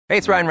Hey,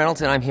 it's Ryan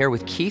Reynolds, and I'm here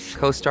with Keith,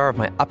 co-star of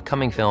my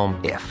upcoming film,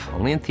 If,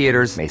 only in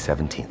theaters May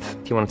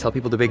 17th. Do you want to tell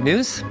people the big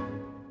news?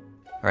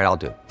 All right, I'll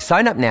do it.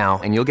 Sign up now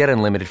and you'll get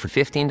unlimited for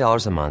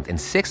 $15 a month and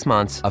 6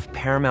 months of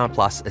Paramount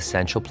Plus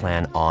Essential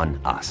Plan on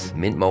us.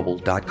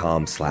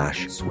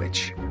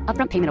 MintMobile.com/switch.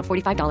 Upfront payment of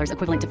 $45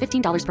 equivalent to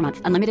 $15 per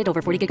month. Unlimited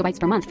over 40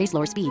 gigabytes per month. Face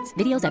lower speeds.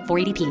 Videos at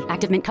 480p.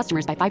 Active Mint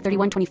customers by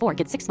 531.24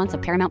 get 6 months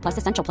of Paramount Plus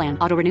Essential Plan.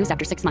 Auto renews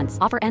after 6 months.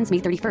 Offer ends May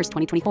 31st,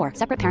 2024.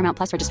 Separate Paramount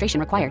Plus registration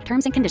required.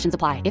 Terms and conditions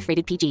apply if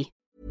rated PG.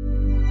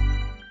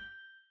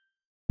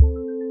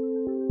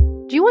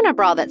 Do you want a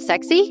bra that's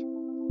sexy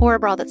or a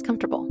bra that's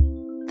comfortable?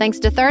 Thanks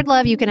to Third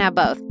Love, you can have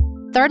both.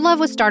 Third Love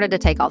was started to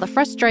take all the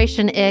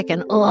frustration, ick,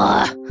 and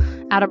ugh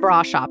out of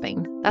bra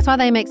shopping. That's why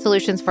they make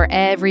solutions for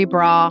every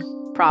bra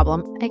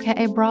problem,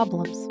 aka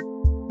problems.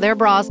 Their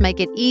bras make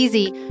it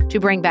easy to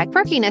bring back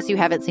perkiness you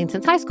haven't seen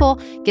since high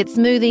school, get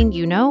smoothing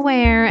you know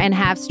where, and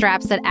have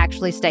straps that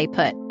actually stay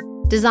put.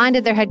 Designed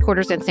at their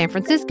headquarters in San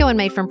Francisco and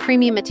made from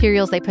premium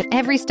materials, they put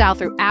every style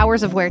through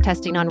hours of wear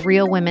testing on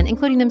real women,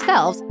 including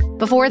themselves,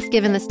 before it's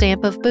given the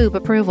stamp of boob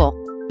approval.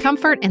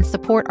 Comfort and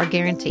support are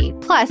guaranteed.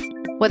 Plus,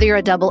 whether you're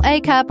a double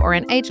A cup or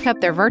an H cup,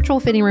 their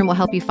virtual fitting room will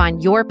help you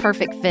find your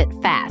perfect fit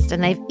fast.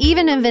 And they've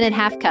even invented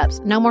half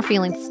cups. No more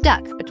feeling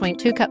stuck between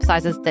 2 cup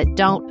sizes that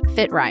don't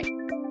fit right.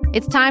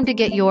 It's time to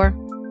get your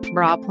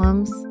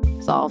problems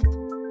solved.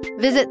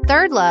 Visit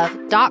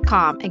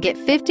thirdlove.com and get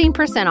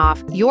 15%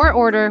 off your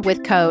order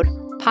with code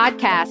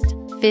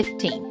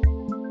podcast15.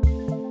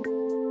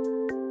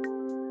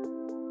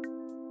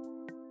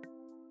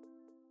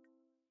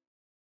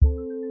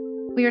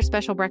 We are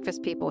special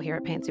breakfast people here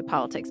at Pantsuit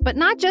Politics, but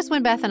not just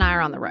when Beth and I are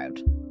on the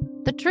road.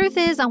 The truth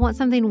is, I want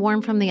something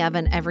warm from the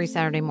oven every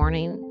Saturday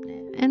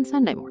morning and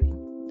Sunday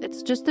morning.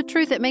 It's just the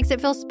truth. It makes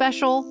it feel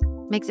special,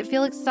 makes it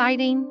feel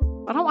exciting.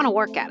 I don't want to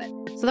work at it.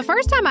 So the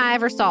first time I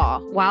ever saw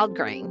Wild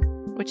Grain,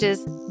 which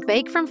is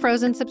bake from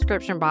frozen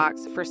subscription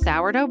box for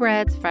sourdough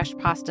breads, fresh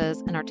pastas,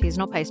 and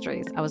artisanal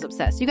pastries, I was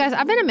obsessed. You guys,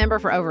 I've been a member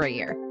for over a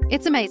year.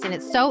 It's amazing.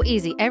 It's so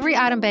easy. Every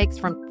item bakes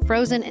from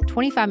frozen in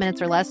 25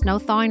 minutes or less, no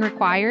thawing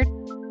required.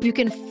 You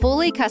can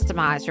fully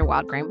customize your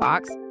Wild Grain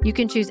box. You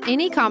can choose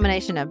any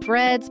combination of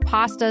breads,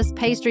 pastas,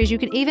 pastries. You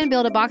can even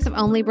build a box of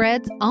only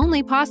breads,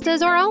 only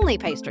pastas, or only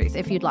pastries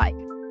if you'd like.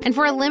 And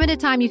for a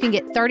limited time, you can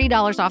get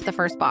 $30 off the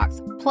first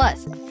box,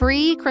 plus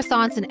free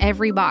croissants in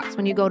every box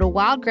when you go to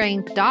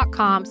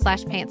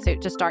wildgrain.com/pantsuit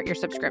to start your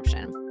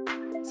subscription.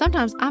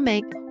 Sometimes I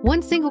make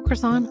one single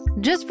croissant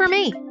just for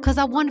me because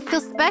I want to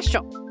feel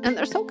special, and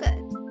they're so good.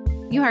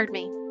 You heard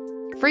me.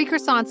 Free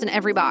croissants in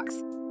every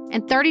box.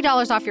 And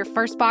 $30 off your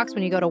first box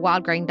when you go to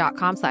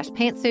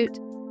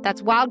wildgrain.com/pantsuit.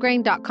 That's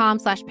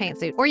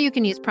wildgrain.com/pantsuit. Or you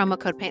can use promo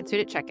code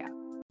pantsuit at checkout.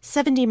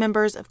 70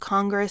 members of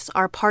Congress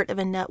are part of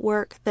a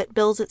network that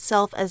bills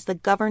itself as the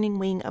governing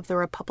wing of the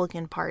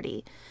Republican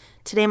Party.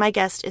 Today, my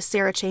guest is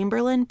Sarah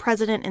Chamberlain,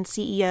 President and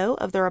CEO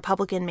of the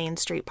Republican Main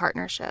Street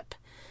Partnership.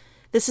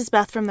 This is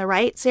Beth from the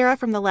right. Sarah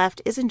from the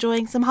left is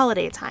enjoying some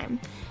holiday time.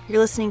 You're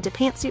listening to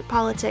Pantsuit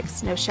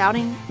Politics. No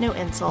shouting, no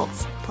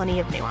insults, plenty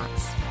of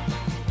nuance.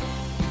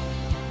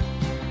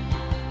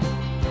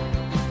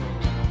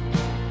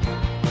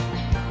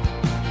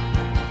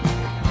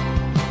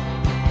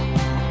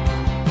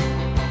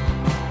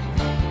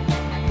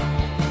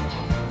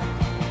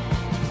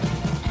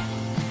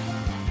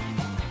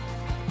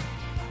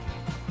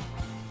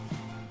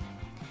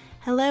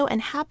 Hello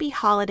and happy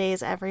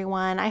holidays,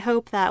 everyone. I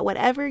hope that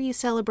whatever you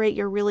celebrate,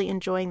 you're really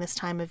enjoying this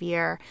time of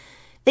year.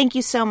 Thank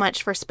you so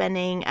much for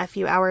spending a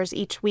few hours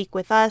each week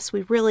with us.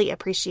 We really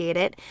appreciate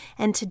it.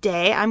 And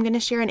today I'm going to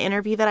share an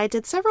interview that I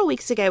did several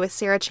weeks ago with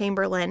Sarah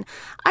Chamberlain.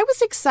 I was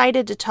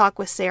excited to talk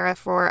with Sarah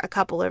for a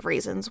couple of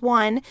reasons.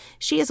 One,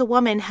 she is a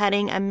woman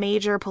heading a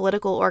major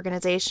political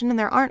organization, and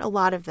there aren't a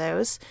lot of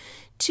those.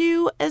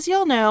 Two, as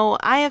y'all know,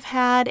 I have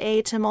had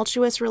a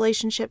tumultuous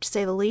relationship, to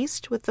say the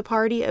least, with the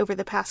party over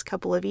the past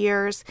couple of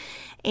years,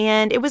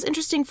 and it was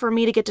interesting for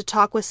me to get to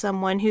talk with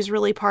someone who's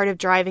really part of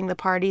driving the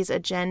party's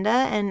agenda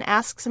and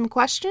ask some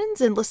questions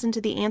and listen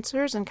to the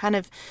answers and kind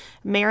of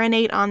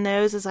marinate on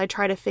those as I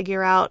try to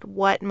figure out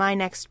what my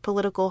next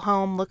political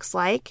home looks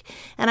like.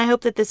 And I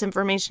hope that this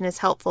information is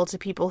helpful to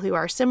people who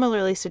are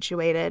similarly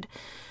situated.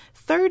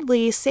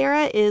 Thirdly,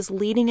 Sarah is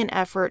leading an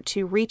effort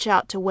to reach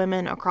out to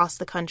women across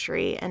the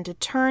country and to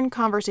turn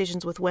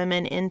conversations with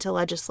women into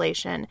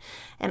legislation.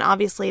 And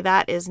obviously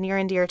that is near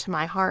and dear to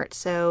my heart,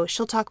 so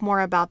she'll talk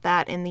more about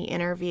that in the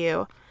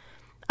interview.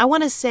 I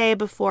want to say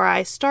before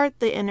I start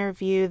the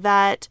interview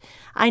that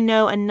I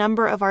know a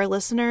number of our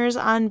listeners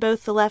on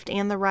both the left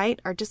and the right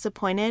are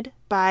disappointed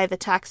by the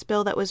tax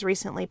bill that was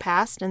recently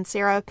passed, and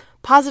Sarah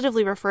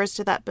positively refers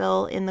to that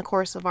bill in the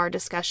course of our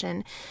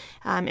discussion.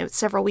 It was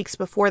several weeks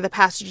before the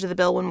passage of the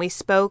bill when we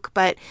spoke,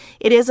 but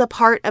it is a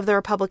part of the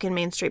Republican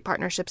Main Street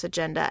Partnership's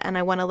agenda, and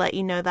I want to let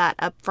you know that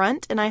up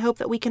front, and I hope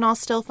that we can all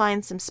still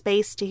find some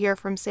space to hear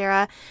from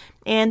Sarah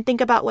and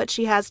think about what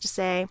she has to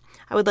say.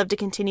 I would love to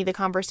continue the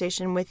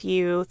conversation with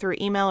you through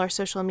email or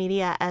social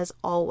media as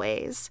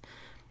always.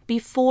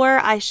 Before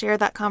I share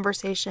that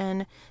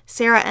conversation,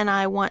 Sarah and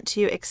I want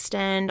to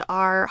extend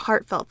our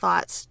heartfelt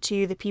thoughts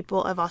to the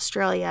people of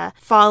Australia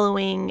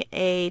following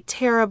a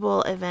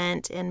terrible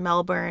event in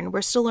Melbourne.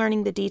 We're still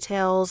learning the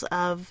details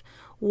of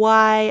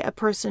why a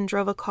person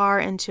drove a car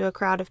into a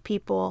crowd of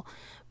people,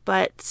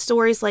 but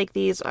stories like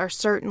these are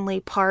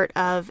certainly part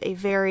of a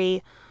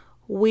very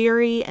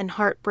weary and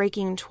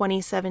heartbreaking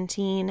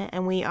 2017,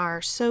 and we are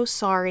so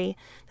sorry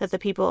that the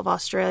people of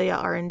Australia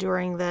are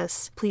enduring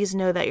this. Please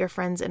know that your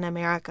friends in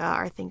America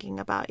are thinking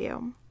about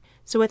you.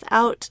 So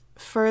without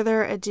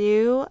further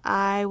ado,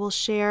 I will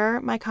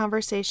share my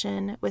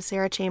conversation with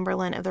Sarah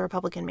Chamberlain of the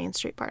Republican Main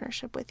Street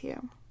Partnership with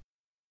you.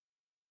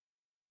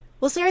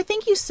 Well, Sarah,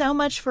 thank you so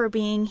much for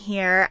being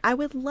here. I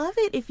would love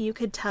it if you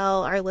could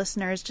tell our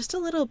listeners just a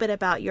little bit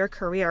about your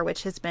career,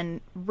 which has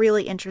been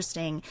really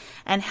interesting,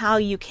 and how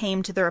you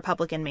came to the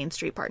Republican Main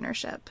Street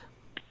Partnership.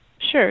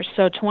 Sure.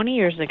 So 20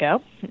 years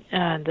ago,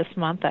 this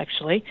month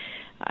actually,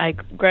 I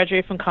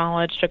graduated from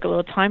college, took a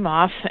little time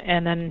off,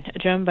 and then a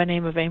gentleman by the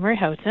name of Amory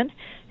Houghton,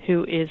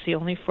 who is the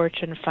only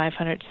Fortune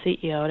 500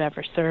 CEO to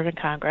ever serve in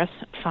Congress,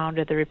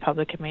 founded the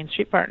Republican Main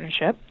Street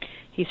Partnership.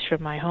 He's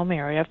from my home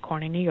area of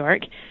Corning, New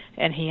York,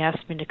 and he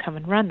asked me to come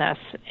and run this.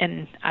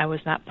 And I was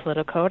not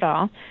political at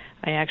all.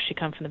 I actually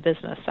come from the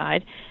business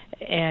side,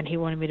 and he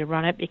wanted me to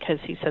run it because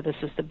he said this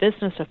is the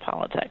business of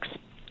politics.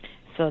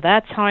 So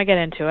that's how I got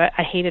into it.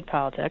 I hated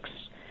politics.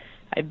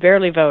 I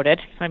barely voted,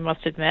 I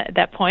must admit, at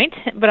that point,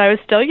 but I was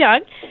still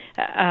young.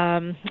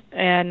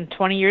 And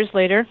 20 years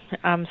later,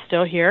 I'm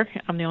still here.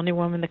 I'm the only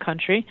woman in the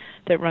country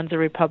that runs a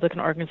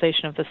Republican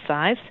organization of this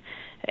size,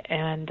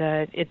 and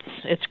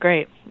it's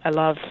great. I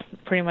love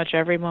pretty much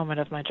every moment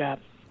of my job.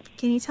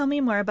 Can you tell me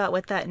more about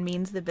what that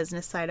means, the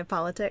business side of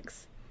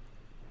politics?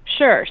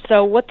 Sure.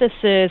 So what this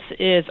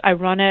is I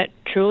run it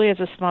truly as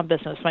a small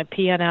business. My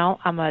P&L,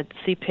 I'm a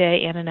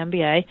CPA and an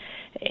MBA,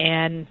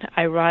 and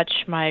I watch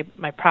my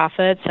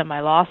profits and my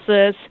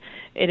losses.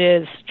 It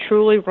is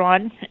truly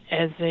run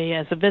as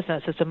a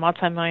business. It's a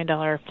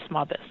multi-million-dollar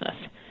small business.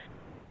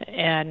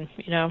 And,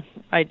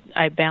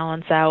 I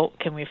balance out,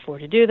 can we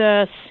afford to do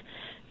this?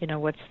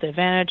 What's the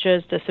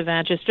advantages,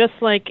 disadvantages? Just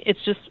like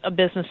it's just a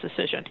business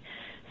decision.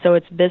 So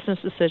it's business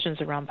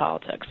decisions around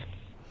politics.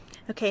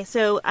 Okay,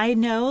 so I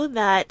know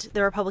that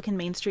the Republican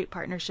Main Street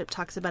Partnership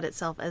talks about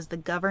itself as the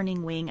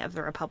governing wing of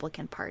the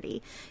Republican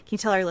Party. Can you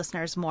tell our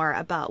listeners more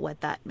about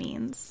what that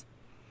means?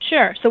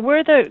 Sure. So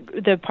we're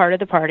the part of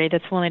the party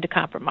that's willing to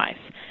compromise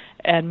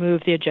and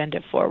move the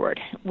agenda forward.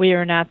 We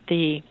are not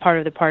the part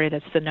of the party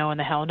that's the no and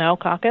the hell no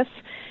caucus.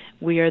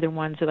 We are the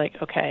ones that are like,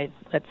 okay,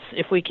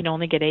 if we can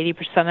only get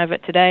 80% of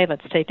it today,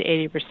 let's take the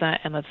 80%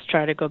 and let's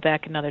try to go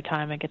back another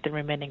time and get the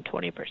remaining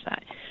 20%.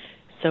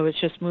 So it's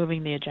just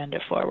moving the agenda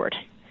forward.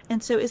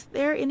 And so is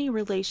there any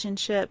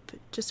relationship,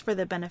 just for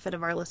the benefit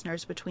of our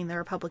listeners, between the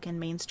Republican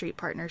Main Street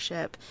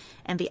Partnership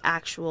and the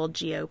actual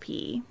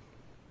GOP?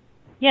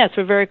 Yes,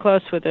 we're very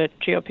close with the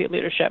GOP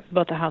leadership,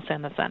 both the House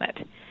and the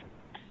Senate.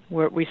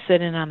 We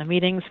sit in on the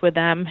meetings with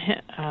them.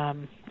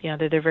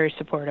 They're very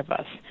supportive of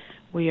us.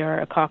 We are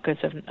a caucus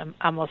of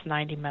almost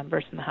 90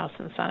 members in the House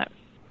and the Senate.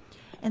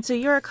 And so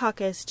you're a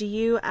caucus. Do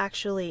you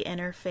actually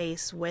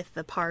interface with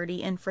the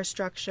party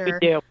infrastructure?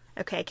 We do.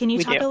 Okay. Can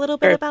you talk a little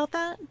bit about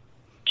that?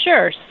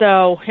 Sure.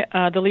 So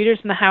the leaders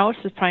in the House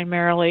is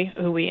primarily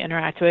who we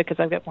interact with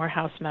because I've got more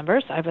House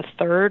members. I have a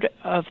third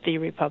of the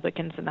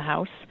Republicans in the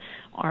House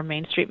are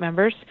Main Street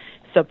members.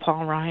 So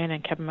Paul Ryan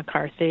and Kevin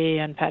McCarthy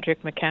and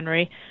Patrick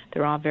McHenry,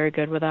 they're all very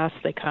good with us.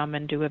 They come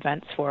and do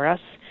events for us.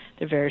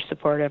 They're very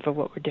supportive of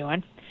what we're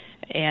doing.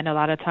 And a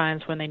lot of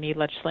times when they need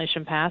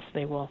legislation passed,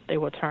 they will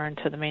turn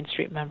to the Main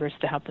Street members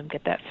to help them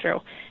get that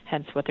through.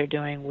 Hence what they're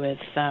doing with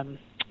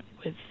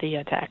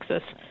the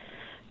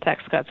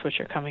tax cuts, which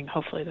are coming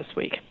hopefully this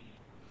week.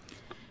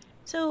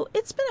 So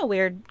it's been a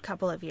weird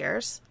couple of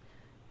years.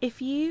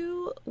 If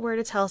you were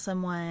to tell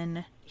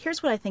someone,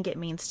 here's what I think it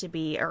means to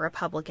be a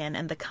Republican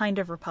and the kind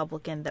of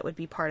Republican that would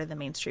be part of the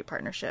Main Street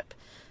Partnership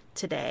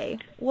today,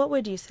 what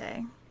would you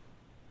say?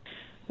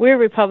 We're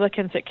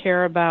Republicans that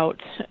care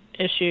about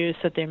issues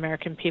that the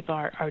American people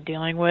are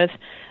dealing with,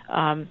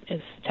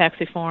 is tax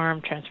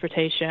reform,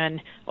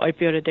 transportation,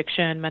 opioid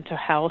addiction, mental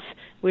health.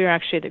 We are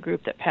actually the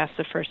group that passed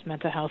the first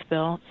mental health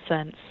bill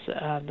since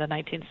the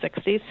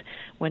 1960s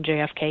when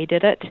JFK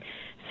did it.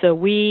 So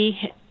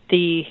we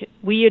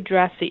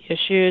address the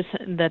issues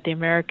that the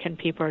American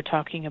people are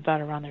talking about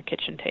around their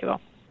kitchen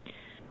table.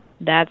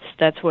 That's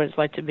what it's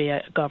like to be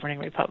a governing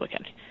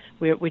Republican.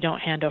 We don't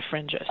handle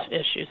fringe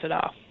issues at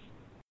all.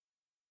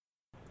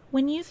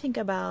 When you think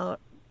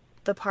about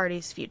the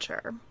party's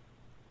future,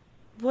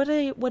 what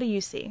do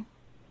you see?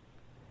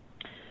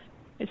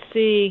 I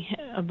see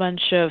a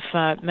bunch of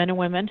men and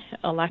women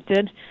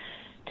elected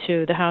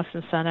to the House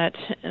and Senate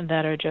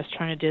that are just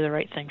trying to do the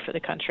right thing for the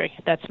country.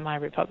 That's my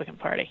Republican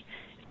Party.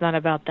 It's not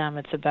about them,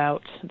 it's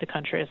about the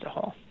country as a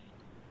whole.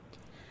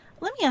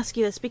 Let me ask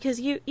you this,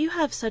 because you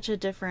have such a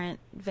different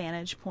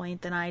vantage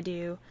point than I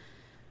do.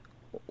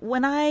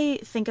 When I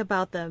think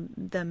about the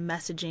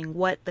messaging,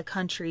 what the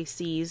country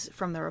sees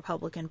from the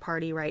Republican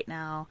Party right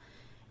now,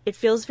 it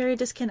feels very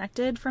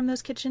disconnected from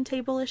those kitchen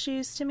table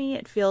issues to me.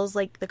 It feels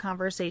like the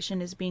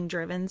conversation is being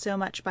driven so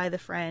much by the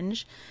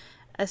fringe,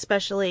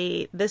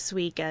 especially this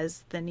week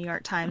as the New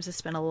York Times has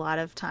spent a lot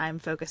of time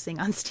focusing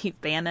on Steve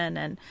Bannon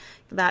and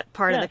that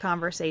part of the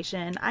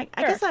conversation. I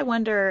guess I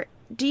wonder,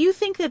 do you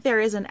think that there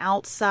is an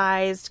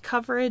outsized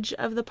coverage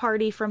of the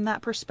party from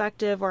that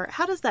perspective, or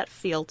how does that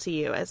feel to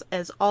you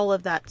as all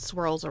of that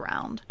swirls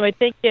around? I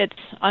think it's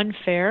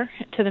unfair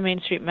to the Main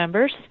Street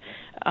members.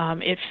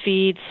 It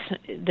feeds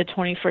the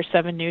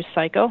 24/7 news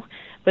cycle.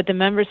 But the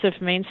members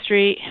of Main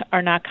Street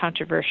are not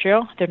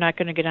controversial. They're not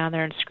going to get on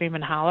there and scream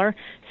and holler,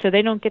 so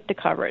they don't get the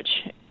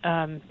coverage.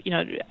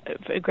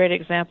 A great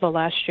example,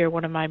 last year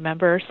one of my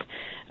members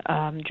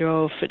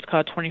drove, it's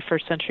called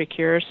 21st Century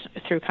Cures,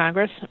 through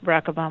Congress.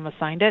 Barack Obama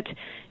signed it.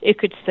 It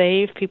could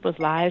save people's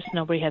lives.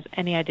 Nobody has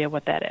any idea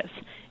what that is.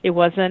 It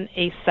wasn't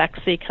a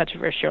sexy,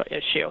 controversial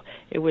issue.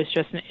 It was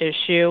just an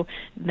issue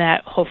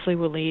that hopefully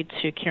will lead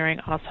to curing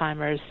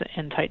Alzheimer's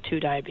and type 2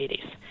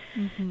 diabetes.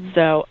 Mm-hmm.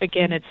 So,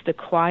 again, it's the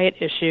quiet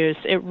issues.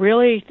 It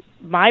really,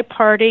 my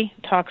party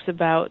talks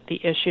about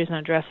the issues and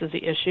addresses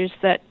the issues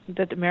that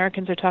the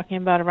Americans are talking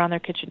about around their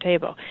kitchen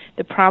table.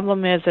 The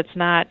problem is it's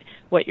not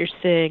what you're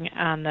seeing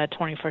on the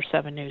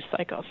 24/7 news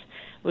cycles.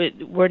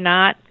 We're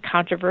not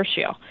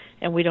controversial,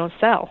 and we don't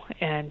sell.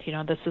 And,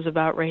 this is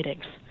about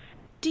ratings.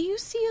 Do you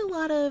see a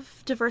lot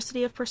of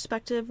diversity of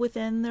perspective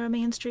within the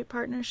Main Street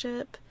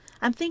Partnership?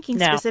 I'm thinking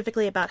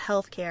specifically about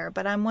healthcare,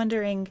 but I'm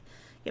wondering,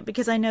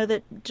 because I know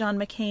that John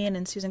McCain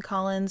and Susan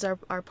Collins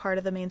are part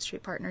of the Main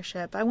Street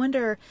Partnership. I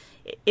wonder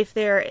if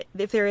there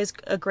is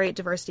a great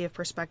diversity of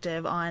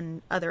perspective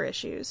on other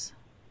issues.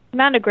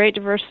 Not a great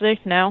diversity,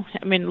 no.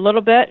 I mean, a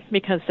little bit,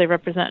 because they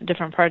represent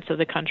different parts of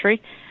the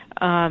country.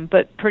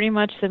 But pretty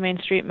much the Main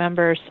Street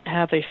members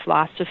have a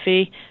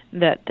philosophy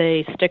that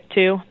they stick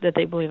to, that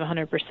they believe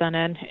 100%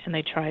 in, and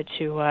they try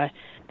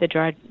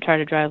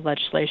to drive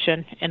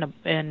legislation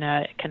in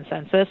a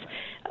consensus.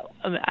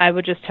 I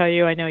would just tell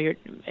you, I know your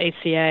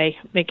ACA,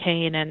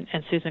 McCain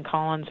and Susan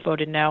Collins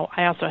voted no.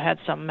 I also had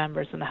some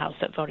members in the House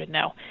that voted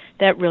no.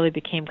 That really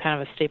became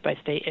kind of a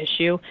state-by-state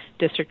issue,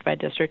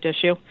 district-by-district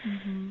issue.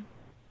 Mm-hmm.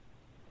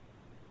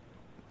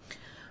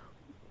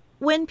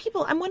 When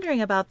people, I'm wondering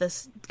about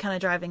this kind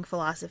of driving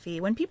philosophy.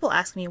 When people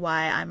ask me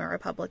why I'm a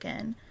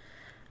Republican,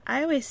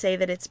 I always say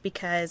that it's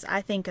because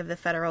I think of the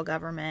federal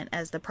government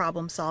as the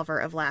problem solver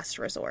of last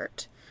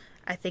resort.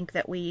 I think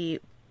that we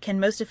can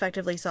most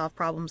effectively solve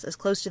problems as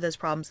close to those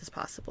problems as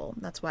possible.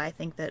 That's why I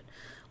think that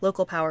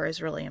local power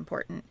is really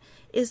important.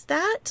 Is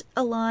that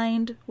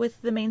aligned with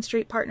the Main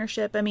Street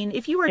Partnership? I mean,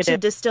 if you were to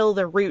distill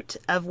the root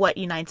of what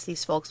unites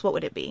these folks, what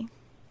would it be?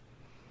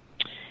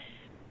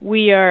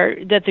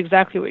 That's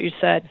exactly what you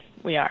said.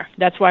 We are.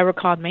 That's why we're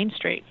called Main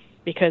Street,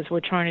 because we're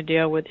trying to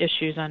deal with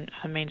issues on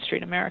Main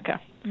Street America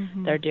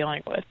they're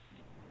dealing with.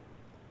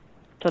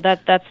 So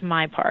that's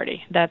my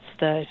party. That's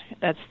the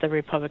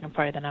Republican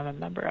Party that I'm a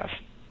member of.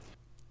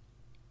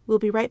 We'll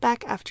be right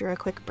back after a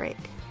quick break.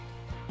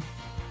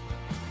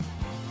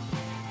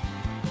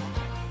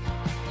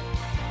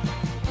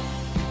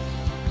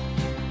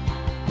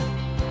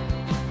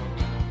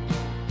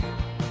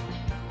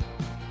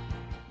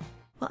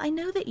 Well, I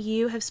know that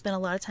you have spent a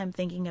lot of time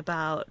thinking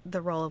about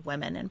the role of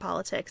women in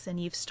politics,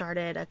 and you've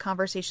started a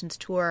conversations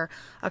tour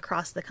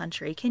across the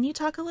country. Can you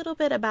talk a little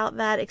bit about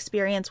that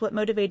experience, what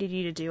motivated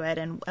you to do it,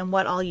 and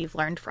what all you've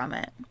learned from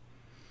it?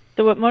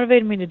 So what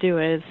motivated me to do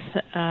is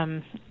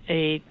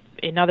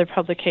another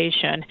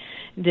publication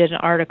did an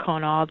article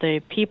on all the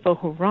people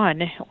who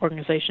run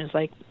organizations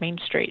like Main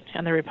Street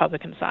on the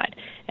Republican side,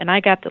 and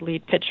I got the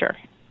lead picture.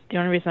 The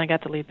only reason I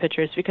got the lead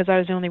picture is because I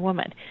was the only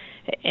woman.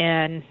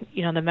 And,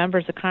 the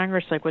members of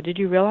Congress were like, well, did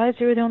you realize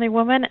you were the only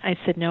woman? I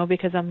said, no,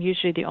 because I'm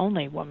usually the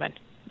only woman.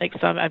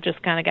 So I've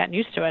just kind of gotten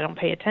used to it. I don't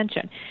pay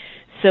attention.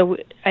 So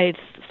I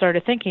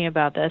started thinking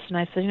about this, and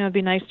I said, it'd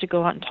be nice to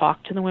go out and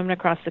talk to the women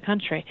across the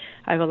country.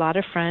 I have a lot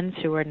of friends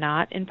who are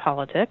not in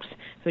politics,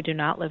 who do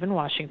not live in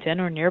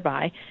Washington or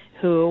nearby,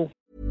 who...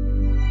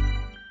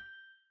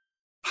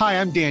 Hi,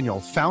 I'm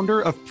Daniel, founder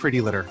of Pretty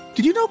Litter.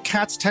 Did you know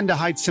cats tend to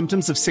hide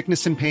symptoms of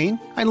sickness and pain?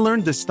 I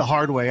learned this the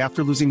hard way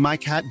after losing my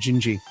cat,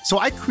 Gingy. So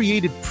I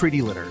created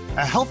Pretty Litter,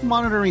 a health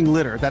monitoring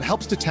litter that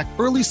helps detect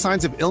early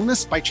signs of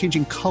illness by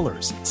changing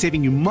colors,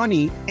 saving you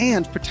money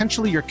and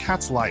potentially your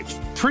cat's life.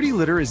 Pretty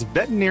Litter is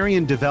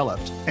veterinarian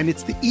developed, and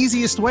it's the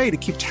easiest way to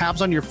keep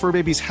tabs on your fur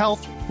baby's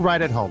health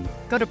right at home.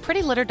 Go to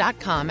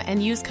prettylitter.com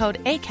and use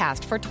code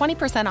ACAST for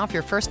 20% off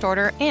your first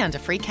order and a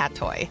free cat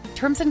toy.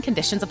 Terms and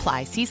conditions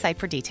apply. See site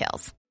for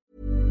details.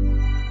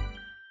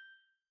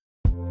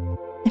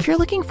 If you're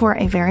looking for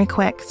a very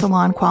quick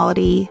salon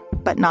quality,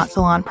 but not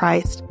salon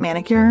priced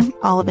manicure,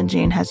 Olive &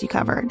 June has you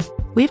covered.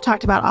 We've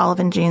talked about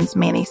Olive & June's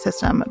Mani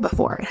system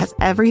before. It has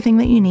everything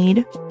that you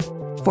need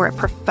for a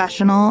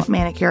professional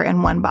manicure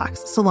in one box.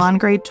 Salon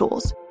grade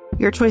tools,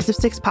 your choice of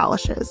 6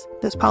 polishes.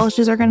 Those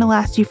polishes are going to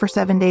last you for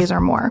 7 days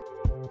or more.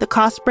 The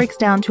cost breaks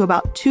down to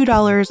about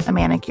 $2 a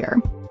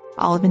manicure.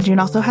 Olive & June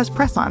also has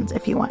press-ons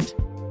if you want.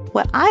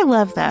 What I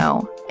love,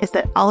 though, is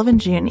that Olive &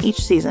 June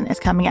each season is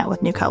coming out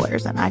with new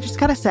colors, and I just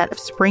got a set of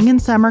spring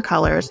and summer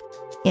colors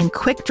in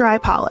quick dry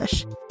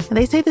polish. And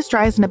they say this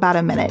dries in about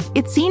a minute.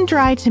 It seemed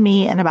dry to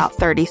me in about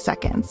 30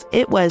 seconds.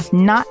 It was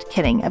not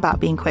kidding about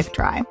being quick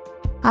dry.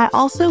 I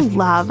also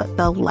love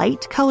the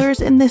light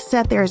colors in this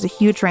set. There is a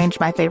huge range.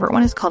 My favorite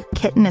one is called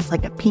Kitten. It's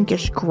like a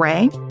pinkish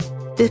gray.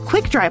 The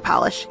quick dry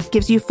polish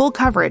gives you full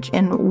coverage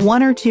in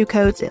 1 or 2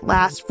 coats. It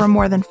lasts for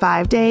more than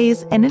 5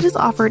 days, and it is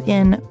offered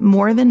in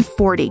more than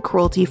 40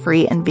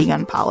 cruelty-free and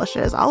vegan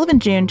polishes. Olive &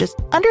 June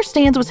just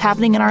understands what's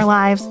happening in our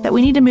lives, that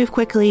we need to move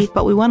quickly,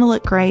 but we want to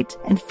look great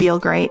and feel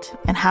great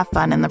and have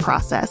fun in the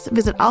process.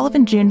 Visit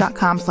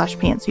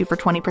oliveandjune.com/pantsuit for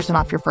 20%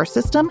 off your first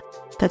system.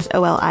 That's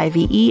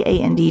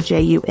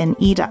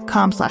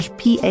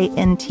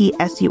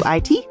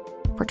oliveandjune.com/pantsuit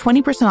for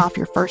 20% off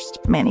your first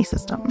Manny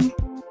system.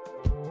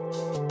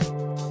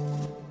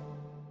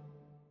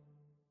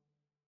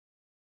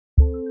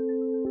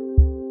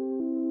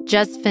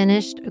 Just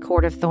finished A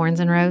Court of Thorns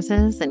and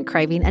Roses and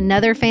craving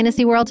another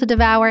fantasy world to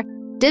devour?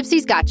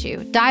 Dipsy's got you.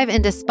 Dive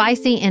into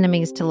spicy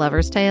enemies to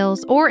lovers'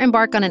 tales or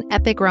embark on an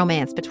epic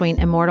romance between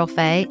immortal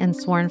fae and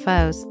sworn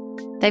foes.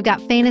 They've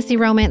got fantasy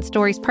romance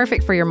stories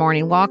perfect for your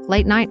morning walk,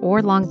 late night,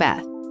 or long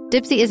bath.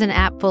 Dipsy is an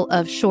app full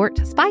of short,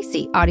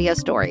 spicy audio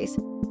stories.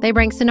 They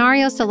bring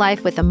scenarios to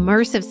life with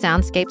immersive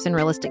soundscapes and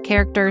realistic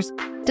characters.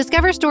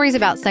 Discover stories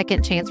about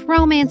second chance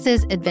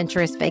romances,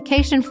 adventurous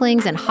vacation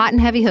flings, and hot and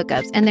heavy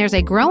hookups. And there's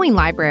a growing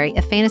library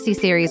of fantasy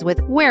series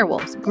with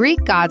werewolves,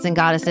 Greek gods and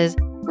goddesses,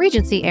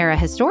 Regency-era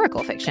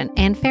historical fiction,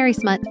 and fairy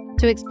smut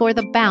to explore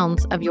the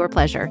bounds of your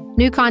pleasure.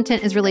 New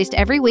content is released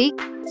every week,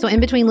 so in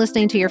between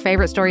listening to your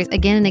favorite stories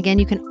again and again,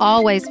 you can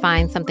always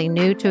find something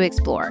new to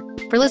explore.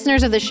 For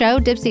listeners of the show,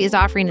 Dipsy is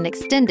offering an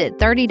extended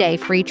 30-day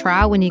free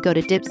trial when you go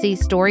to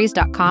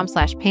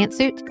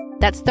dipsystories.com/pantsuit.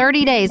 That's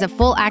 30 days of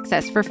full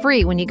access for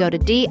free when you go to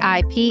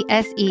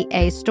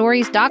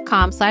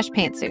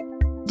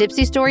dipseastories.com/pantsuit.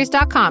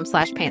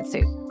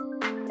 dipsystories.com/pantsuit.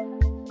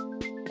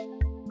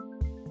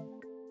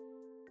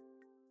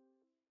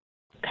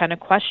 Kind of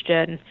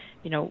question,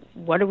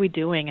 what are we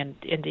doing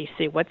in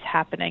D.C.? What's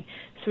happening?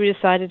 So we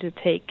decided to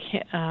take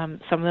some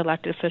of the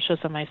elected officials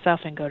and myself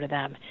and go to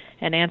them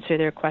and answer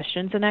their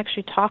questions and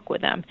actually talk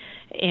with them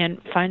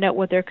and find out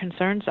what their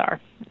concerns are.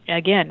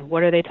 Again,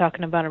 what are they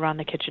talking about around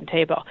the kitchen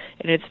table?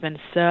 And it's been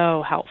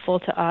so helpful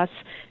to us.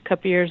 A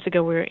couple years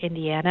ago, we were in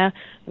Indiana.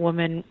 A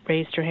woman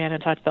raised her hand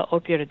and talked about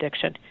opioid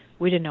addiction.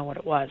 We didn't know what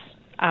it was.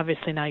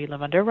 Obviously, now you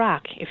live under a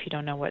rock if you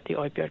don't know what the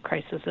opioid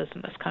crisis is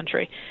in this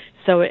country.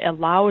 So it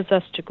allows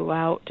us to go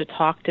out, to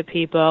talk to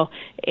people,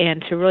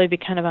 and to really be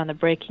kind of on the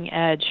breaking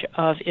edge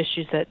of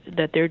issues that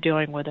they're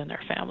dealing within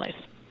their families.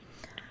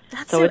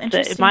 That's so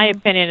interesting. In my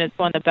opinion, it's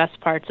one of the best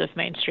parts of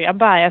Main Street. I'm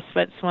biased,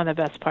 but it's one of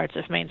the best parts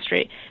of Main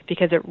Street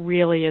because it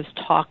really is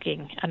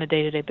talking on a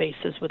day-to-day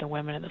basis with the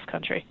women in this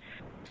country.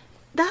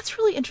 That's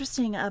really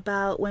interesting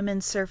about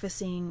women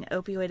surfacing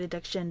opioid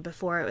addiction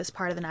before it was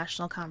part of the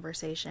national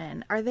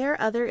conversation. Are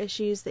there other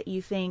issues that you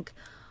think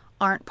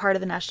aren't part of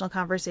the national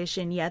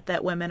conversation yet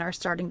that women are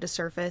starting to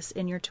surface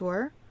in your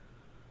tour?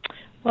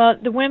 Well,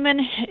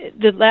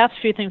 the last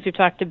few things we've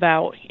talked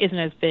about isn't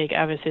as big,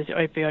 obviously, as the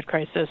opioid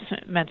crisis,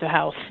 mental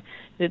health.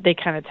 They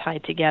kind of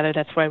tied together.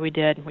 That's why we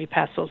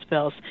passed those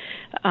bills.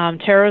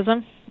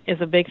 Terrorism is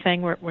a big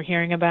thing we're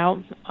hearing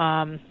about.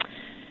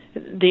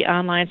 The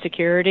online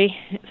security,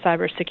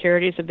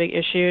 cybersecurity is a big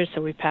issue,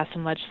 so we passed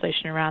some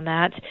legislation around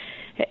that.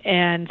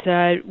 And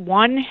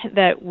one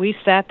that we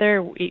sat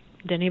there, it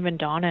didn't even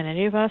dawn on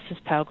any of us, is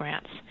Pell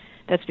Grants.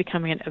 That's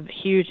becoming a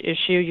huge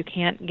issue. You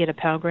can't get a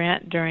Pell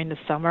Grant during the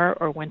summer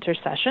or winter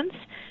sessions.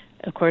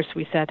 Of course,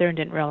 we sat there and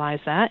didn't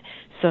realize that.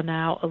 So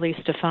now Elise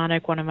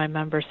Stefanik, one of my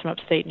members from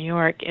upstate New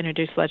York,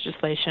 introduced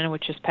legislation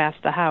which has passed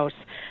the House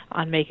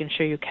on making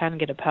sure you can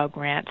get a Pell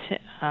Grant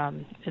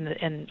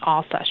in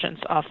all sessions,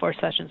 all 4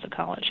 sessions of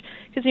college.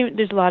 Because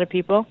there's a lot of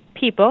people,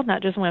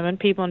 not just women,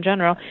 people in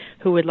general,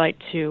 who would like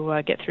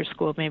to get through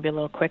school maybe a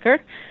little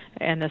quicker,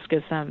 and this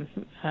gives them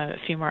a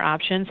few more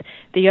options.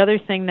 The other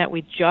thing that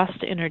we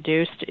just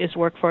introduced is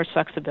workforce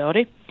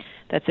flexibility.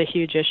 That's a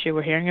huge issue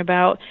we're hearing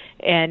about,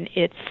 and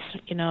it's,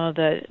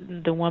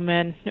 the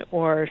woman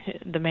or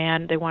the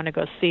man, they want to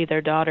go see their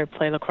daughter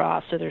play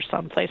lacrosse or their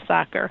son play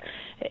soccer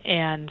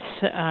and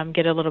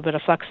get a little bit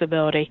of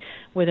flexibility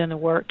within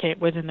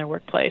their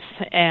workplace.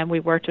 And we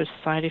worked with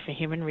Society for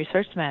Human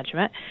Resource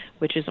Management,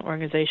 which is an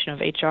organization of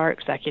HR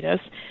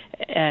executives,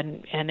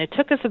 and it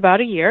took us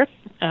about a year,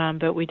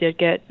 but we did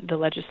get the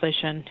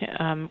legislation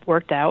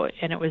worked out,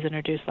 and it was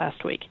introduced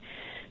last week.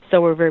 So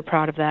we're very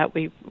proud of that.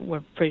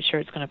 We're pretty sure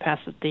it's going to pass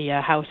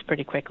the House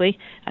pretty quickly.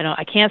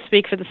 I can't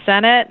speak for the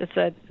Senate.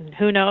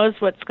 Who knows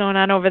what's going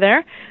on over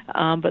there,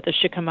 but this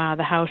should come out of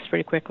the House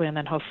pretty quickly and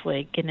then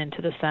hopefully get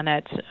into the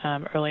Senate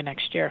early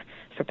next year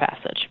for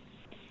passage.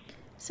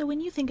 So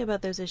when you think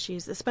about those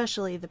issues,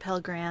 especially the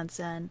Pell Grants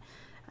and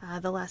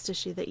the last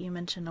issue that you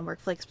mentioned on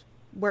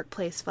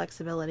workplace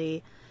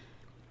flexibility,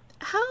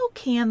 how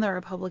can the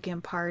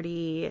Republican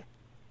Party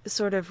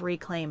sort of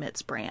reclaim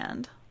its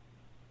brand?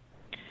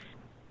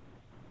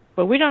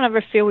 But we don't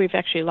ever feel we've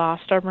actually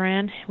lost our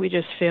brand. We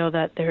just feel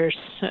that there's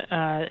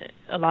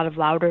a lot of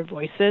louder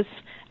voices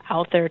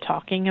out there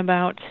talking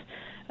about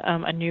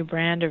a new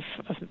brand of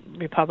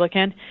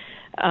Republican.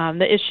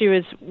 The issue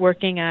is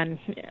working on,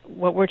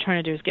 what we're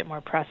trying to do is get more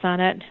press on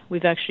it.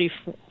 We've actually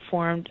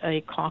formed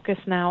a caucus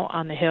now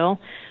on the Hill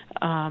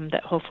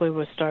that hopefully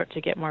will start to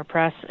get more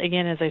press.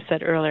 Again, as I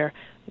said earlier,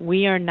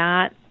 we are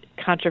not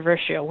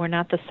controversial. We're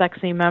not the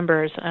sexy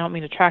members. I don't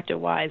mean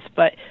attractive-wise,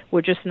 but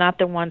we're just not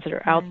the ones that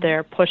are out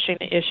there pushing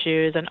the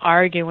issues and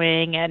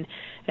arguing and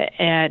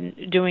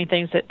doing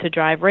things to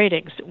drive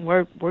ratings.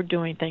 We're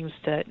doing things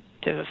to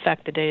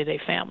affect the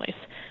day-to-day families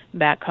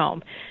back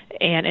home.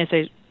 And as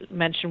I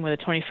mentioned with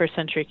the 21st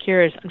Century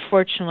Cures,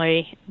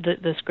 unfortunately,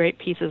 this great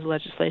pieces of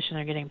legislation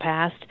are getting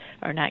passed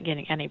are not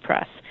getting any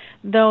press,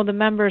 though the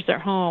members at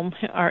home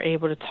are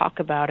able to talk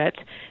about it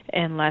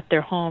and let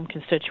their home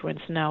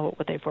constituents know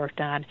what they've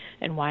worked on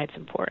and why it's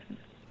important.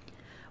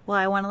 Well,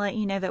 I want to let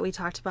you know that we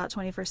talked about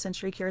 21st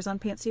Century Cures on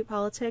Pantsuit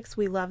Politics.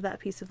 We love that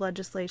piece of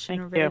legislation.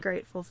 We're very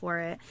grateful for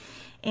it.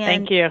 And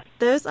thank you.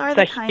 Those are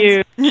the kinds...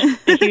 a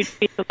huge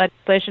piece of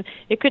legislation.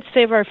 It could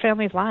save our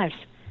families' lives,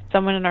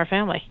 someone in our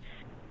family.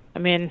 I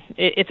mean,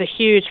 it's a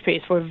huge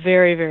piece. We're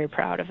very, very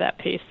proud of that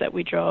piece that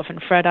we drove.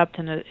 And Fred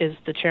Upton is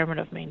the chairman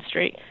of Main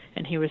Street,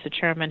 and he was the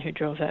chairman who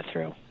drove that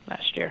through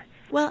last year.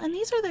 Well, and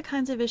these are the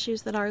kinds of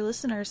issues that our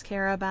listeners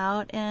care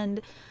about.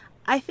 And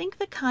I think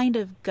the kind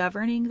of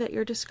governing that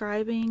you're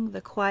describing, the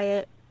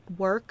quiet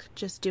work,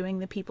 just doing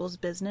the people's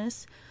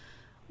business,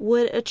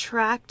 would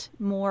attract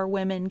more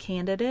women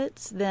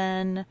candidates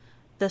than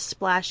the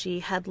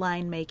splashy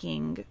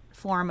headline-making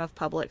form of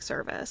public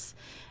service.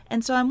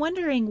 And so I'm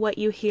wondering what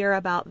you hear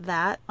about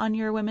that on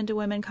your Women to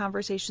Women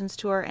Conversations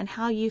tour and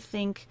how you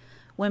think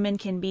women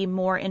can be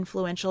more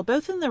influential,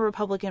 both in the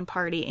Republican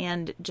Party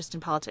and just in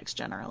politics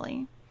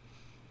generally.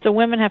 So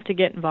women have to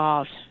get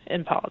involved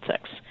in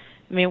politics.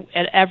 I mean,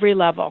 at every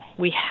level,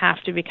 we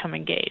have to become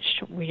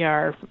engaged. We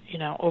are,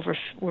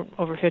 we're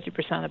over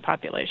 50% of the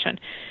population.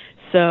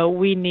 So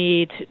we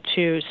need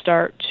to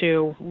start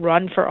to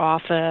run for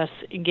office,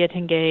 get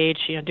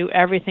engaged, do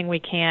everything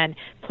we can,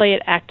 play an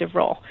active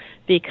role,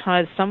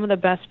 because some of the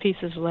best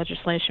pieces of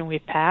legislation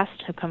we've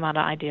passed have come out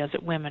of ideas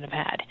that women have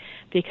had.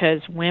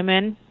 Because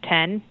women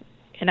tend,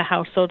 in a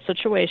household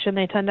situation,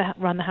 they tend to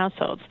run the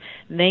households.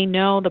 They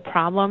know the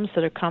problems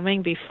that are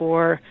coming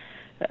before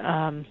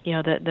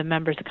the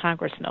members of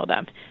Congress know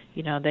them.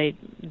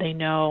 They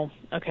know,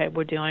 okay,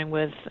 we're dealing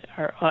with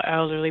our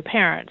elderly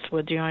parents,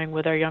 we're dealing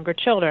with our younger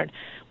children,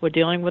 we're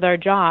dealing with our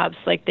jobs.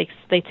 Like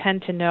they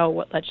tend to know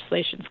what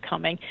legislation's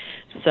coming.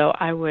 So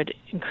I would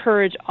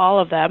encourage all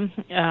of them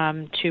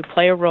to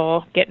play a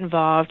role, get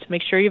involved,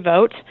 make sure you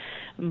vote,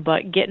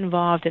 but get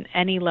involved in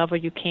any level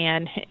you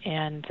can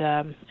and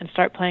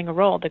start playing a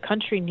role. The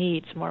country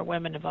needs more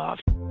women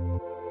involved.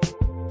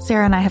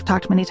 Sarah and I have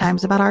talked many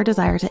times about our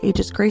desire to age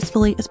as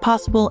gracefully as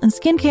possible, and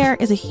skincare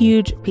is a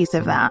huge piece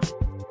of that.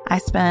 I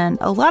spend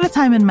a lot of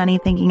time and money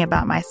thinking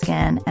about my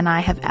skin, and I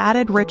have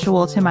added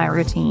Ritual to my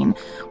routine,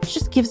 which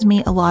just gives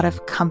me a lot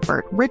of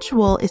comfort.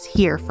 Ritual is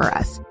here for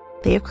us.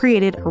 They have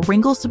created a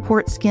wrinkle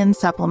support skin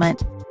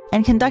supplement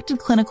and conducted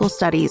clinical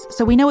studies,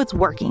 so we know it's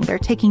working. They're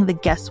taking the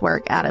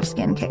guesswork out of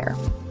skincare.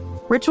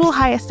 Ritual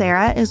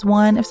Hyacera is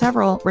one of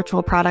several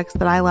Ritual products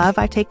that I love.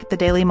 I take the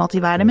daily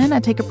multivitamin, I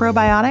take a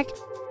probiotic,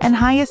 and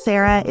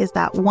Hyacera is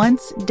that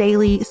once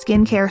daily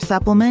skincare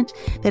supplement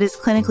that is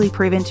clinically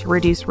proven to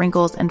reduce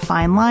wrinkles and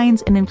fine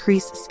lines and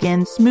increase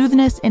skin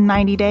smoothness in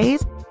 90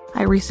 days.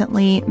 I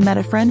recently met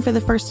a friend for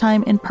the first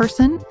time in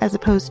person as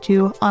opposed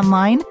to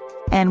online,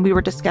 and we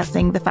were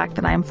discussing the fact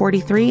that I am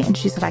 43, and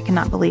she said, "I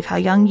cannot believe how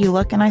young you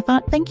look." And I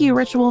thought, thank you,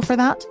 Ritual, for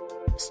that.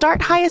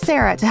 Start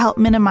Hyacera to help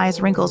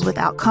minimize wrinkles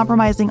without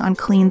compromising on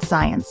clean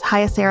science.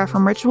 Hyacera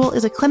from Ritual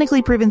is a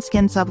clinically proven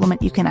skin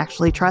supplement you can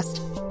actually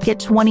trust. Get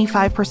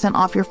 25%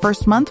 off your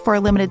first month for a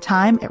limited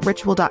time at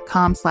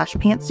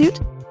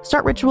ritual.com/pantsuit.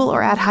 Start Ritual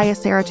or add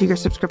Hyacera to your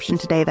subscription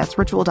today. That's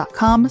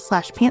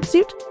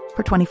ritual.com/pantsuit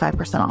for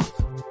 25% off.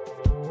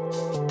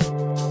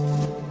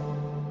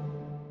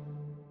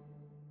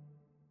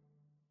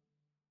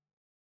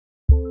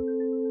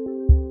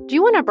 Do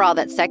you want a bra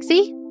that's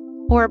sexy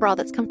or a bra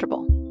that's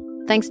comfortable?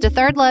 Thanks to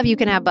Third Love, you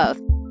can have both.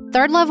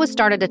 Third Love was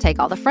started to take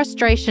all the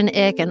frustration,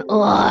 ick, and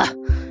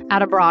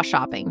out of bra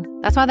shopping.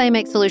 That's why they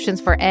make solutions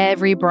for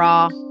every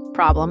bra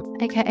problem,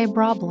 aka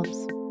problems.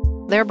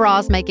 Their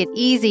bras make it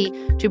easy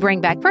to bring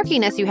back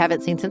perkiness you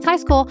haven't seen since high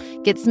school,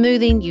 get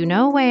smoothing you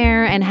know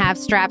where, and have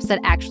straps that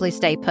actually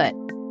stay put.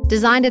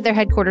 Designed at their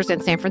headquarters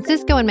in San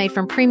Francisco and made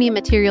from premium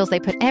materials,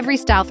 they put every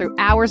style through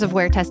hours of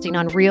wear testing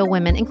on real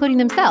women, including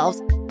themselves,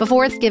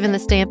 before it's given the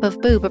stamp of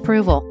boob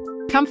approval.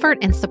 Comfort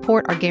and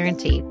support are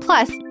guaranteed.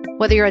 Plus,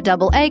 whether you're a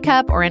double A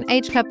cup or an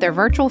H cup, their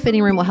virtual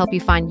fitting room will help you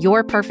find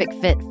your perfect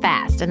fit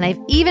fast. And they've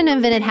even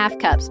invented half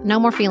cups. No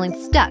more feeling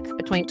stuck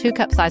between two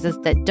cup sizes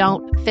that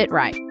don't fit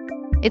right.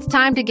 It's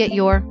time to get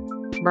your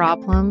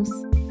problems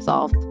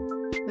solved.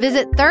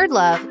 Visit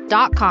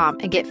thirdlove.com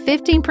and get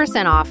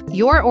 15% off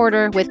your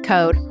order with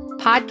code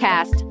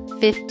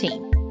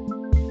podcast15.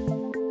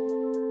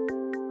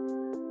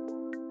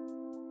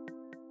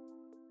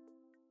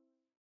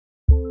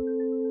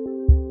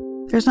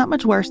 There's not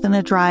much worse than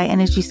a dry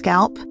and itchy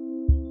scalp.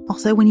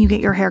 Also, when you get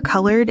your hair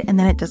colored and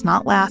then it does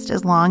not last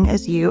as long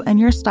as you and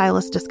your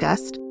stylist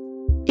discussed.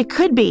 It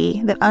could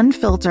be that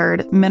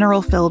unfiltered,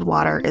 mineral-filled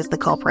water is the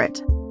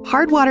culprit.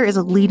 Hard water is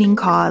a leading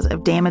cause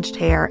of damaged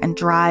hair and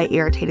dry,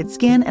 irritated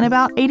skin, and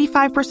about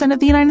 85% of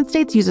the United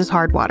States uses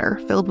hard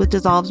water, filled with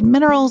dissolved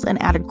minerals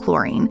and added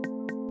chlorine.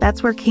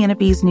 That's where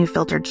Canopy's new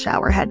filtered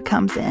shower head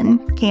comes in.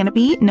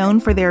 Canopy, known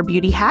for their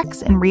beauty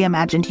hacks and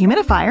reimagined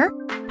humidifier,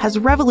 has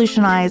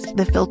revolutionized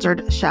the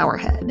filtered shower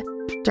head.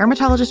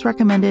 Dermatologists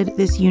recommended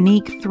this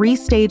unique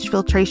 3-stage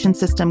filtration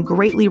system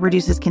greatly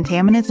reduces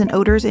contaminants and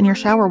odors in your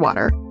shower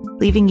water,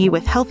 leaving you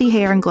with healthy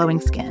hair and glowing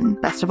skin.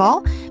 Best of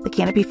all, the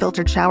Canopy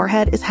filtered shower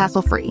head is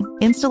hassle-free.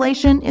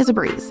 Installation is a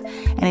breeze,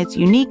 and its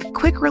unique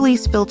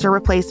quick-release filter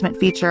replacement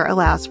feature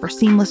allows for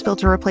seamless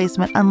filter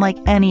replacement unlike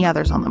any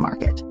others on the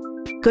market.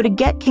 Go to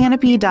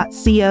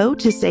getcanopy.co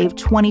to save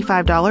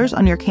 $25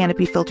 on your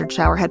Canopy filtered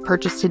shower head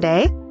purchase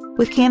today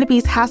with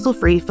Canopy's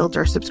hassle-free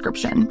filter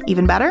subscription.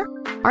 Even better,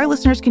 our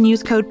listeners can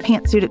use code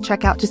PANTSUIT at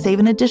checkout to save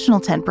an additional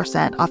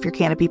 10% off your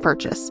Canopy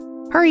purchase.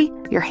 Hurry,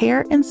 your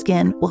hair and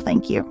skin will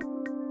thank you.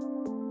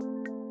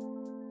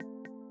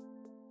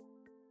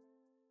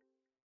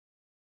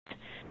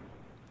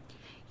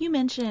 You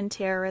mentioned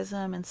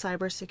terrorism and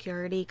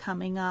cybersecurity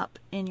coming up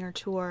in your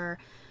tour,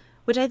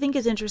 which I think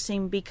is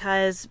interesting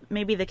because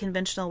maybe the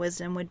conventional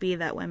wisdom would be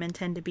that women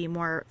tend to be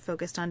more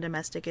focused on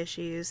domestic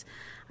issues.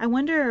 I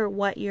wonder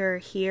what you're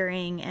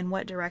hearing and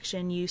what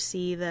direction you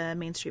see the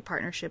Main Street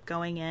Partnership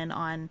going in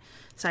on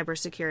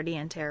cybersecurity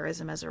and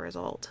terrorism as a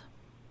result.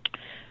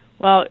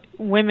 Well,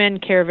 women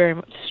care very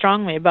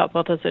strongly about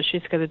both those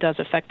issues because it does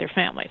affect their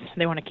families.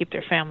 They want to keep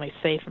their families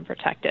safe and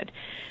protected.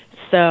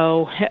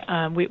 So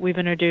we've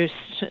introduced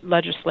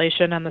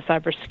legislation on the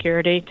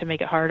cybersecurity to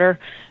make it harder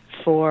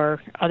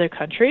for other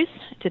countries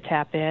to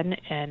tap in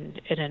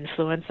and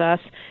influence us,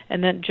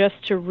 and then just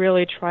to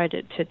really try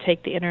to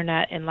take the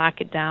internet and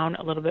lock it down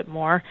a little bit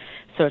more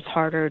so it's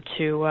harder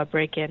to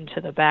break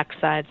into the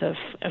backsides of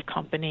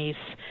companies,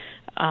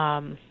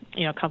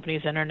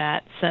 companies'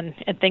 internets and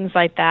things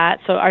like that.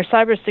 So our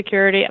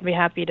cybersecurity, I'd be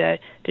happy to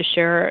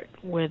share it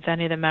with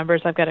any of the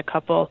members. I've got a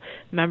couple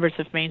members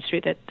of Main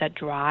Street that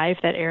drive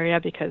that area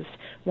because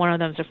one of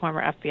them is a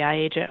former FBI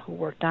agent who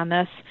worked on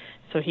this.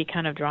 So he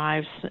kind of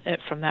drives it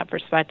from that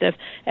perspective.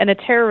 And the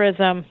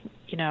terrorism,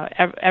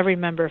 every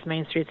member of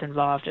Main Street's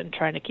involved in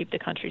trying to keep the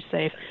country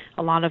safe.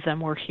 A lot of them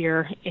were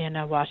here in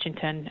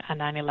Washington on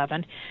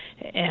 9/11,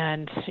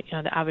 and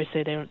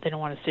obviously they don't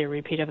want to see a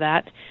repeat of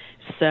that.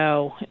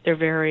 So they're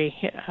very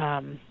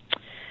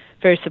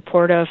very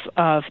supportive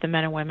of the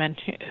men and women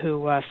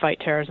who fight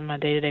terrorism on a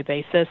day-to-day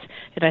basis.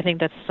 And I think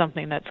that's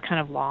something that's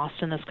kind of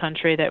lost in this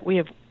country, that we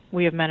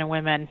have men and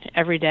women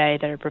every day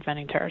that are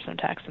preventing terrorism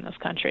attacks in this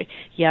country.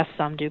 Yes,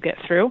 some do get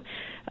through,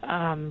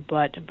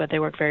 but they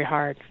work very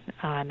hard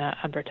on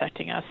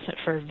protecting us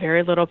for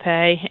very little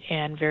pay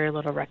and very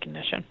little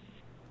recognition.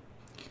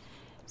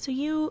 So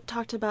you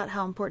talked about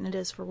how important it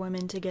is for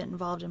women to get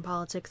involved in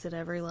politics at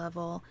every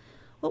level.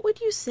 What would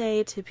you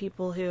say to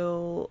people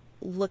who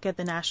look at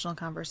the national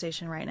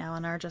conversation right now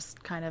and are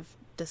just kind of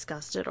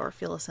disgusted or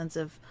feel a sense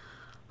of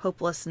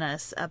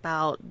hopelessness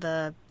about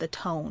the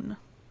tone?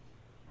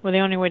 Well, the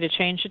only way to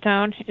change the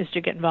tone is to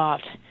get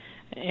involved.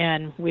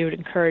 And we would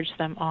encourage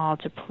them all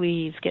to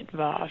please get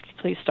involved.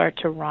 Please start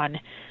to run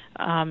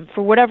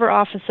for whatever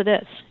office it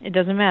is. It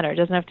doesn't matter. It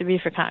doesn't have to be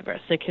for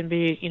Congress. It can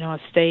be,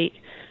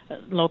 a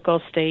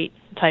local state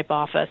type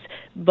office.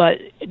 But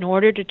in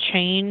order to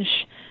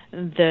change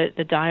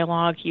the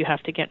dialogue, you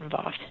have to get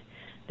involved.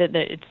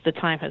 The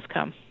time has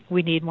come.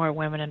 We need more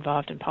women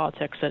involved in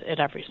politics at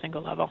every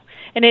single level.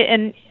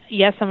 And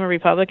yes, I'm a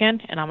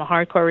Republican, and I'm a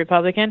hardcore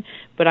Republican,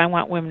 but I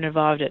want women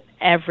involved at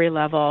every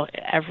level,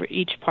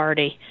 each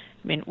party.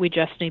 I mean, we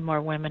just need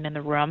more women in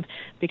the room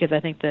because I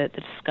think the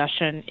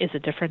discussion is a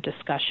different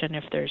discussion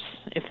if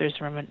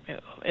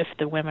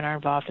the women are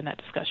involved in that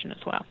discussion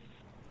as well.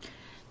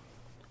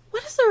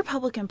 What does the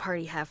Republican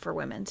Party have for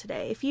women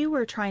today? If you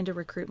were trying to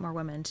recruit more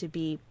women to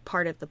be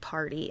part of the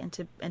party and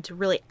to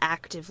really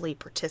actively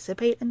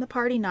participate in the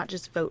party, not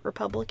just vote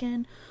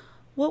Republican,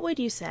 what would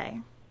you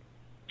say?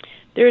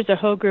 There's a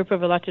whole group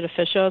of elected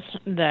officials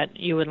that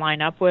you would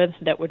line up with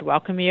that would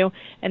welcome you.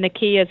 And the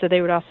key is that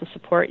they would also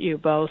support you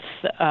both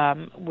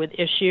with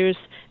issues.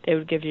 They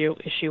would give you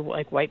issue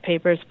like white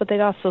papers, but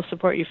they'd also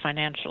support you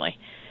financially.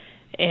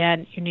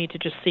 And you need to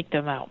just seek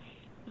them out.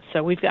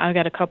 So I've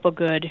got a couple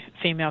good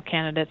female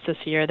candidates this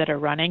year that are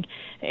running,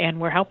 and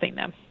we're helping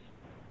them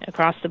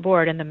across the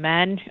board. And the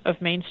men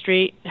of Main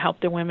Street help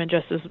the women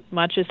just as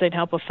much as they'd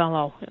help a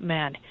fellow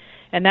man.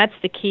 And that's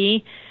the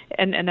key,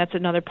 and that's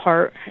another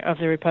part of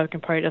the Republican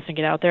Party that doesn't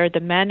get out there. The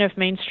men of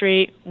Main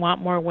Street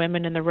want more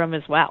women in the room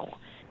as well.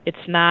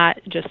 It's not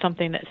just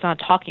something that's not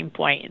a talking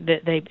point.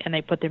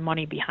 They put their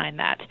money behind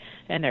that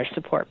and their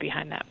support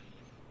behind that.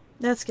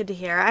 That's good to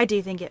hear. I do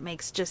think it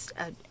makes just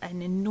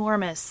an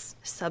enormous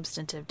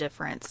substantive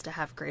difference to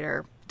have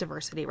greater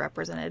diversity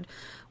represented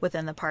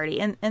within the party.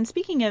 And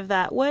speaking of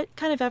that, what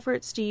kind of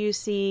efforts do you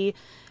see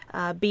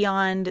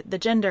beyond the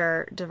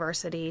gender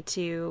diversity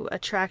to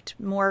attract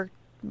more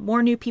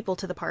new people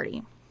to the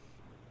party?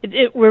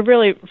 We're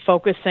really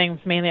focusing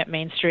mainly at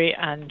Main Street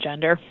on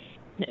gender.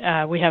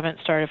 We haven't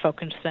started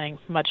focusing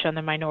much on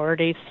the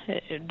minorities.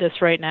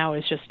 This right now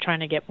is just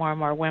trying to get more and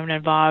more women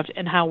involved,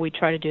 and how we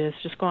try to do this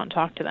is just go out and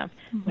talk to them.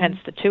 Mm-hmm. Hence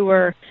the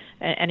tour,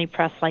 any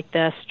press like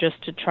this,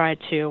 just to try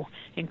to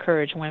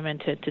encourage women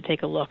to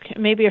take a look,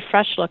 maybe a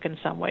fresh look in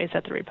some ways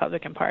at the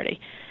Republican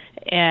Party.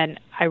 And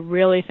I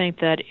really think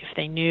that if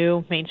they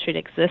knew Main Street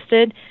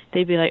existed,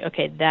 they'd be like,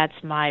 okay,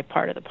 that's my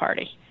part of the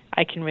party.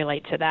 I can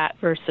relate to that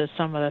versus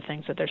some of the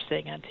things that they're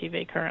seeing on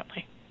TV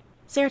currently.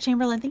 Sarah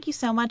Chamberlain, thank you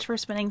so much for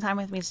spending time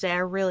with me today. I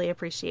really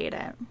appreciate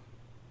it.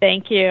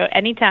 Thank you.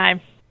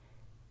 Anytime.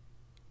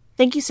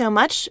 Thank you so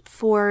much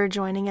for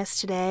joining us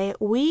today.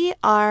 We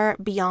are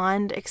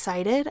beyond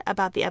excited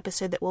about the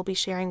episode that we'll be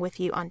sharing with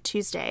you on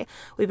Tuesday.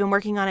 We've been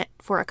working on it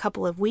for a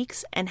couple of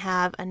weeks and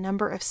have a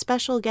number of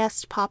special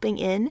guests popping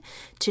in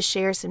to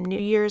share some New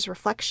Year's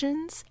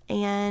reflections.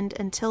 And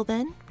until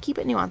then, keep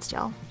it nuanced,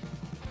 y'all.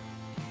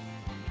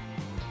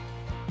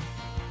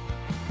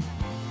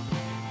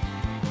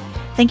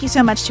 Thank you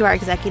so much to our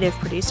executive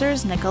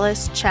producers,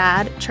 Nicholas,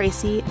 Chad,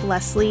 Tracy,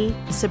 Leslie,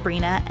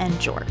 Sabrina, and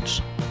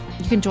George.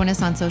 You can join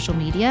us on social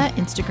media,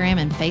 Instagram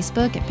and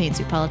Facebook at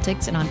Pantsuit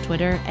Politics, and on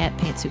Twitter at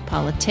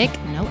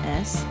PantsuitPolitic, no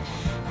S.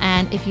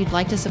 And if you'd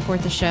like to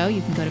support the show,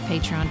 you can go to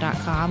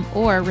patreon.com,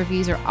 or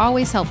reviews are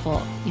always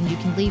helpful, and you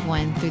can leave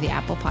one through the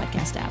Apple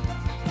Podcast app.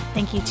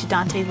 Thank you to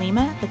Dante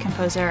Lima, the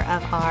composer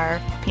of our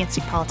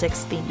Pantsuit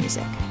Politics theme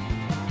music.